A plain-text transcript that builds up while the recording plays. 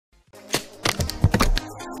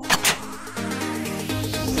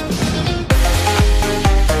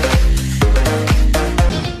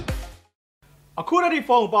Quality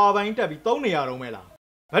phone power bank တက်ပြီးသုံးနေရတော့မဲလား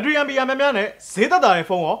Battery ampere များများနဲ့ဈေးသက်သာတဲ့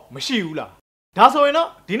ဖုန်းရောမရှိဘူးလားဒါဆိုရင်တော့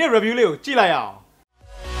ဒီနေ့ review လေးကိုကြည့်လိုက်ရအောင်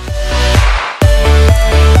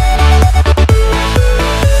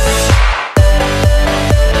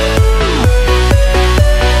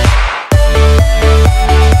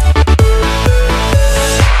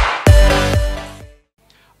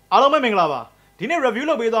အားလုံးပဲမင်္ဂလာပါဒီနေ့ review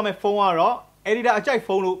လုပ်ပေးသွားမယ့်ဖုန်းကတော့ editor အကြိုက်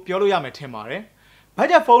ဖုန်းလို့ပြောလို့ရမယ်ထင်ပါတယ်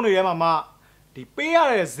budget ဖုန်းတွေထဲမှာဒီပေးရ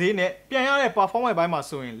တဲ့ဈေးနဲ့ပြန်ရတဲ့ performance ဘိုင်းမှာ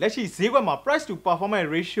ဆိုရင်လက်ရှိဈေးကွက်မှာ price to performance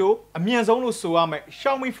ratio အမြင့်ဆုံးလို့ဆိုရမယ်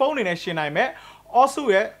Xiaomi ဖုန်းတွေနဲ့ရှင်နိုင်မဲ့ ASUS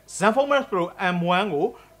ရဲ့ Zenfone Pro M1 ကို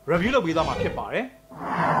review လုပ်ပေးသွားမှာဖြစ်ပါတယ်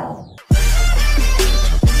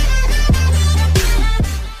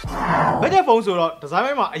budget ဖုန်းဆိုတော့ design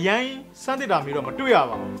ဘိုင်းမှာအရင်စမ်းသစ်တာမျိုးတော့မတွေ့ရ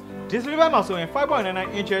ပါဘူး display ဘိုင်းမှာဆိုရင်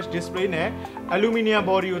 5.99 inches display နဲ့ aluminum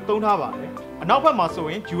body ကိုသုံးထားပါတယ်အနောက်ဘက်မှာဆို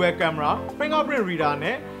ရင် dual camera fingerprint reader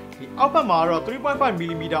နဲ့ဒီအောက်ဘက်မှာတော့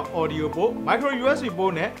 3.5mm audio port micro USB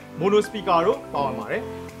port နဲ့ mono speaker တို့ပါဝင်ပါတယ်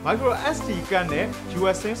micro SD card နဲ့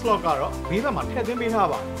dual sim slot ကတော့ဘေးဘက်မှာထည့်သွင်းပေးထား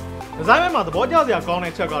ပါတယ်ဒီဇိုင်းဘက်မှာသဘောကျစရာကောင်း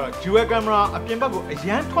တဲ့ချက်ကတော့ dual camera အပြင်ဘက်ကိုအရ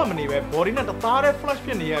န်ထွက်မနေပဲ body နဲ့တသားတည်း flash ဖြ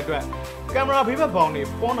စ်နေတဲ့အတွက် camera ဘေးဘက်ဘောင်တွေ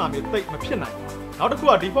ပေါ်တာမျိုးတိတ်မဖြစ်နိုင်ဘူးနောက်တစ်ခု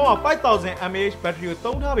ကဒီဖုန်းက 5000 mAh battery ကို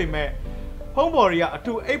သုံးထားပေမဲ့ဖုန်း body ကအ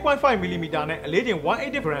ထူ 8.5mm နဲ့အလေးချိန်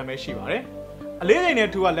 180g ပဲရှိပါတယ်အလေးချိန်နဲ့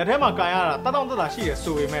ထူကလက်ထဲမှာကန်ရတာတောက်တောက်ရှိရ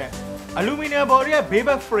ဆိုပေမဲ့ aluminum body ရဲ့ ဘေးဘ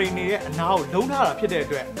က် frame တွေရဲ့အနားကိုလုံးထားတာဖြစ်တဲ့အ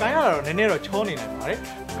တွက်ကန်ရတာတော့နည်းနည်းတော့ချောနေနိုင်ပါတယ်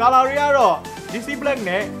color တွေကတော့ DC black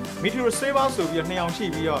နဲ့ meteor saber ဆိုပြီးတော့နှစ်အောင်ရှိ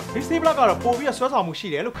ပြီးတော့ DC black ကတော့ပိုပြီးတော့ဆွဲဆောင်မှုရှိ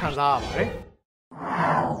တယ်လို့ခန်းစားရပါတယ်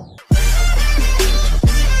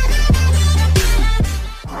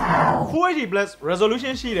Full HD Plus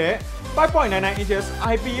resolution ရှိတဲ့ 5.99 inches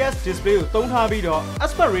IPS display ကိုသုံးထားပြီးတော့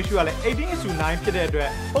aspect ratio ကလည်း 18:9 ဖြစ်တဲ့အတွက်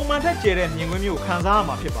ပုံမှန်ထက်ကျယ်တဲ့မြင်ကွင်းမျိုးကိုခံစားရ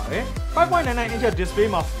မှာဖြစ်ပါတယ် 5.99 inches display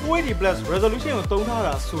မှာ Full HD Plus resolution ကိုသုံးထား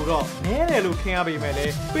တာဆိုတော့နည်းတယ်လို့ထင်ရပေမဲ့လ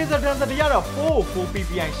ည်း pixel density ကတော့ 404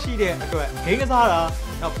 ppi ရှိတဲ့အတွက်ဂိမ်းကစားတာ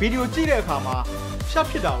နောက်ဗီဒီယိုကြည့်တဲ့အခါမှာshut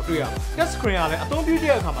ဖြစ်တာကိုတွေ့ရပါတယ် touch screen ကလည်းအသုံးပြု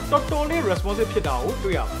တဲ့အခါမှာတော်တော်လေး responsive ဖြစ်တာကို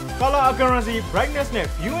တွေ့ရပါတယ် color accuracy brightness နဲ့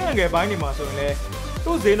viewing angle ဘိုင်းတွေမှာဆိုရင်လည်း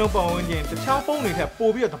သူ့ဈေးနှုန်းပတ်ဝန်းကျင်တခြားဖုန်းတွေထက်ပို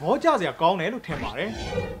ပြီးတော့သဘောကျစရာကောင်းတယ်လို့ထင်ပါတယ်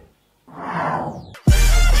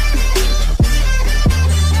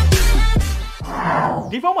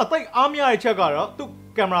ဒီဖုန်းမှာတိတ်အားမရတဲ့ချက်ကတော့သူ့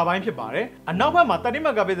ကင်မရာဘိုင်းဖြစ်ပါတယ်အနောက်ဘက်မှာ 30MP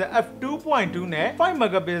f2.2 နဲ့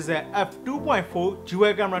 5MP f2.4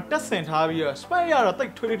 dual camera တက်ဆင်ထားပြီးတော့ spec ရတော့တိ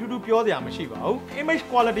တ်ထွေထွေထူးထူးပြောစရာမရှိပါဘူး image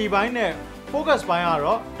quality ဘိုင်းနဲ့ focus ဘိုင်းက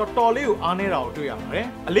တော့တော်တော်လေးကိုအားနည်းတာကိုတွေ့ရပါတယ်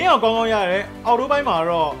အလင်းအောင်ကောင်းကောင်းရတဲ့အော်တိုဘိုင်းမှာ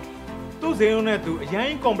တော့သူ့ဈေးနှုန်းနဲ့သူအရင်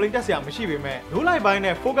complaint တက်စရာမရှိပေမဲ့ low light ဘိုင်း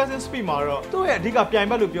နဲ့ focusing speed မှာတော့သူ့ရဲ့အဓိကပြိုင်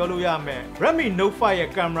ဘက်လို့ပြောလို့ရမယ် Redmi Note 5 ရဲ့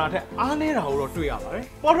ကင်မရာထက်အားနည်းတာကိုတော့တွေ့ရပါတယ်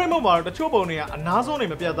portrait mode မှာတော့တချို့ပုံတွေကအနားဆုံးတွေ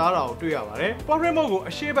မပြတ်သားတာကိုတွေ့ရပါတယ် portrait mode ကို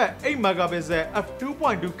အရှေ့ဘက် 8MP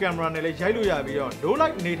f2.2 ကင်မရာနဲ့လည်းရိုက်လို့ရပြီးတော့ low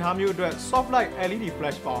light အနေထားမျိုးအတွက် soft light LED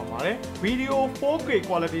flash ပါဝင်ပါတယ် video 4K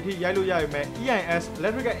quality ထိရိုက်လို့ရပေမဲ့ EIS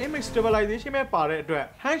electrical image stabilization ပဲပါတဲ့အတွက်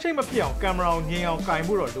handshake မဖြစ်အောင်ကင်မရာကိုငြိမ်အောင်ကင်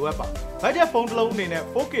ဖို့တော့လိုအပ်ပါတယ် budget ဖုန်းတစ်လုံးအနေနဲ့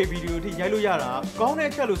 4K video ထိရိုက်လို့ရတာကောင်းတဲ့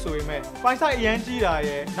ချက်လို့ဆိုပေမဲ့ file size အရန်ကြီးတာ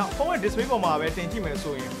ရဲ့နောက်ဖုန်းရဲ့ display ပေါ်မှာပဲတင်ကြည့်မယ်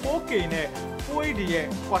ဆိုရင် 4K နဲ့ Full HD ရဲ့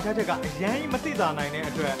ကွာခြားချက်ကအရန်မသိတာနိုင်တဲ့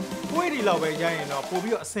အတွက် Full HD လောက်ပဲရရင်တော့ပို့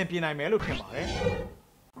ပြီးတော့အဆင်ပြေနိုင်မယ်လို့ထင်ပါတယ်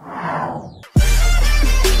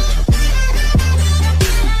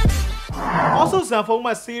ASUS Zenfone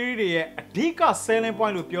series တွေရဲ့အဓိက selling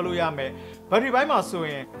point လို့ပြောလို့ရမယ် battery ဘိုင်းမှာဆို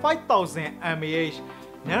ရင် 5000 mAh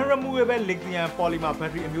non removable lithium polymer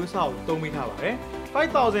battery အမျိုးအစားကိုသုံးမိထားပါတယ်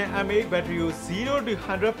 5000 mAh battery ကို 0 to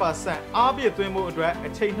 100% အားပြည့်သွင်းဖို့အတွက်အ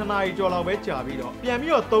ချိန်2နာရီကျော်လောက်ပဲကြာပြီးတော့ပြန်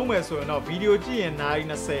ပြီးတော့သုံးမယ်ဆိုရင်တော့ဗီဒီယိုကြည့်ရင်နာရီ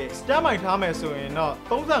20 standby ထားမယ်ဆိုရင်တော့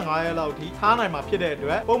35ရက်လောက်ထိထားနိုင်မှာဖြစ်တဲ့အတွ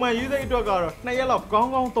က်ပုံမှန် usage အတွက်ကတော့2ရက်လောက်ကော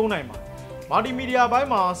င်းကောင်းသုံးနိုင်ပါတယ်Multimedia ဘိုင်း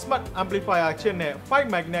မှာ Smart Amplifier ချစ်နဲ့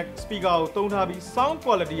 5 magnet speaker ကိုသုံးထားပြီး sound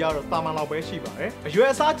quality ကတော့တာမန်လောက်ပဲရှိပါတယ်အရွယ်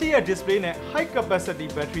အစားကြီးရဲ့ display နဲ့ high capacity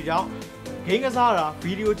battery ကြောင့်ဂိမ်းကစားတာ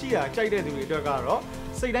ဗီဒီယိုကြည့်တာကြိုက်တဲ့သူတွေအတွက်ကတော့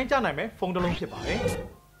စိတ်တိုင်းကျနိုင်မယ်ဖုန်းတစ်လုံးဖြစ်ပါတယ်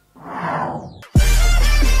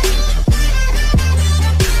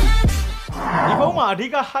ဒီဖုန်းမှာအဓိ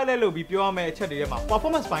က highlight လုပ်ပြီးပြောရမယ့်အချက်တွေထဲမှာ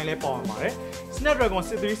performance ပိုင်းလည်းပါဝင်ပါတယ် Snapdragon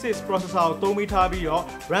 636 processor ကိုသုံးမိထားပြီးတော့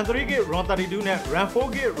RAM 3GB ROM 32နဲ့ RAM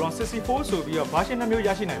 4GB ROM 64ဆိုပြီးတော့ version 2မျိုးရ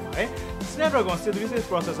ရှိနိုင်ပါတယ် Snapdragon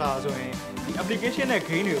 636 processor ဆိုရင်ဒီ application နဲ့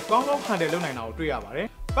game တွေကိုကောင်းကောင်း handle လုပ်နိုင်တာကိုတွေ့ရပါတယ်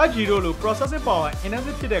 5G တို့လို processing power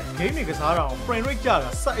intensive ဖြစ်တဲ့ game တွေကစားတာအောင် frame rate ကျတာ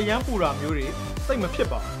စက်အရန်ပူတာမျိုးတွေသိပ်မဖြစ်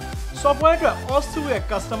ပါဘူး software အတွက် ASUS ရဲ့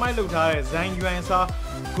customize လုပ်ထားတဲ့ Zayar UI စာ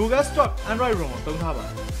Google Stock Android ROM ကိုသုံးထားပါတ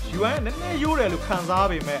ယ် UI နည်းနည်းရိုးတယ်လို့ခံစား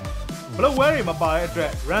ပေမဲ့ bloatware တွေမပါတဲ့အတွ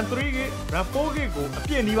က် RAM 3GB RAM 4GB ကိုအ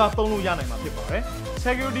ပြည့်အနီးပါးသုံးလို့ရနိုင်မှာဖြစ်ပါတယ်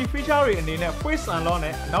security feature တွေအနေနဲ့ face unlock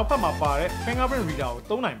နဲ့နောက်ဘက်မှာပါတဲ့ fingerprint reader ကို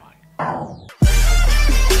သုံးနိုင်ပါတယ်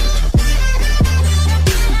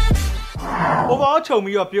overall ခြုံ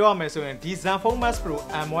ပြီးတော့ပြောရမယ်ဆိုရင်ဒီ Zenfone Max Pro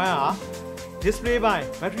M1 ဟာ display ပိုင်း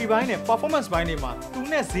battery ပိုင်းနဲ့ performance ပိုင်းတွေမှာသူ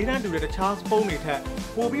နဲ့ဈေးတန်းတူတဲ့တခြားဖုန်းတွေထက်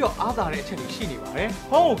ပိုပြီးတော့အားသာတဲ့အချက်တွေရှိနေပါတယ်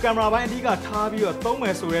ဖုန်းကိုကင်မရာပိုင်းအဓိကထားပြီးတော့သုံးမ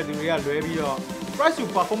ယ်ဆိုတဲ့သူတွေကလွဲပြီးတော့ price to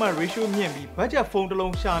performance ratio မြင့်ပြီး budget ဖုန်းတစ်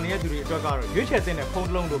လုံးရှာနေတဲ့သူတွေအတွက်ကတော့ရွေးချယ်သင့်တဲ့ဖုန်းတ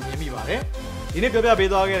စ်လုံးလို့မြင်မိပါတယ်ဒီနေ့ပြောပြပေး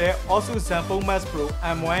သွားခဲ့တဲ့ ASUS Zenfone Max Pro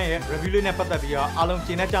M1 ရဲ့ review လေးနဲ့ပတ်သက်ပြီးတော့အားလုံး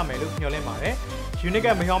ကျေနပ်ကြမယ်လို့မျှော်လင့်ပါတယ် unique က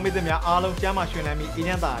မဟောင်းမိသမျှအားလုံးကျမ်းမာရွှင်လန်းပြီးအေး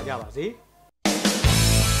ချမ်းသာကြပါစေ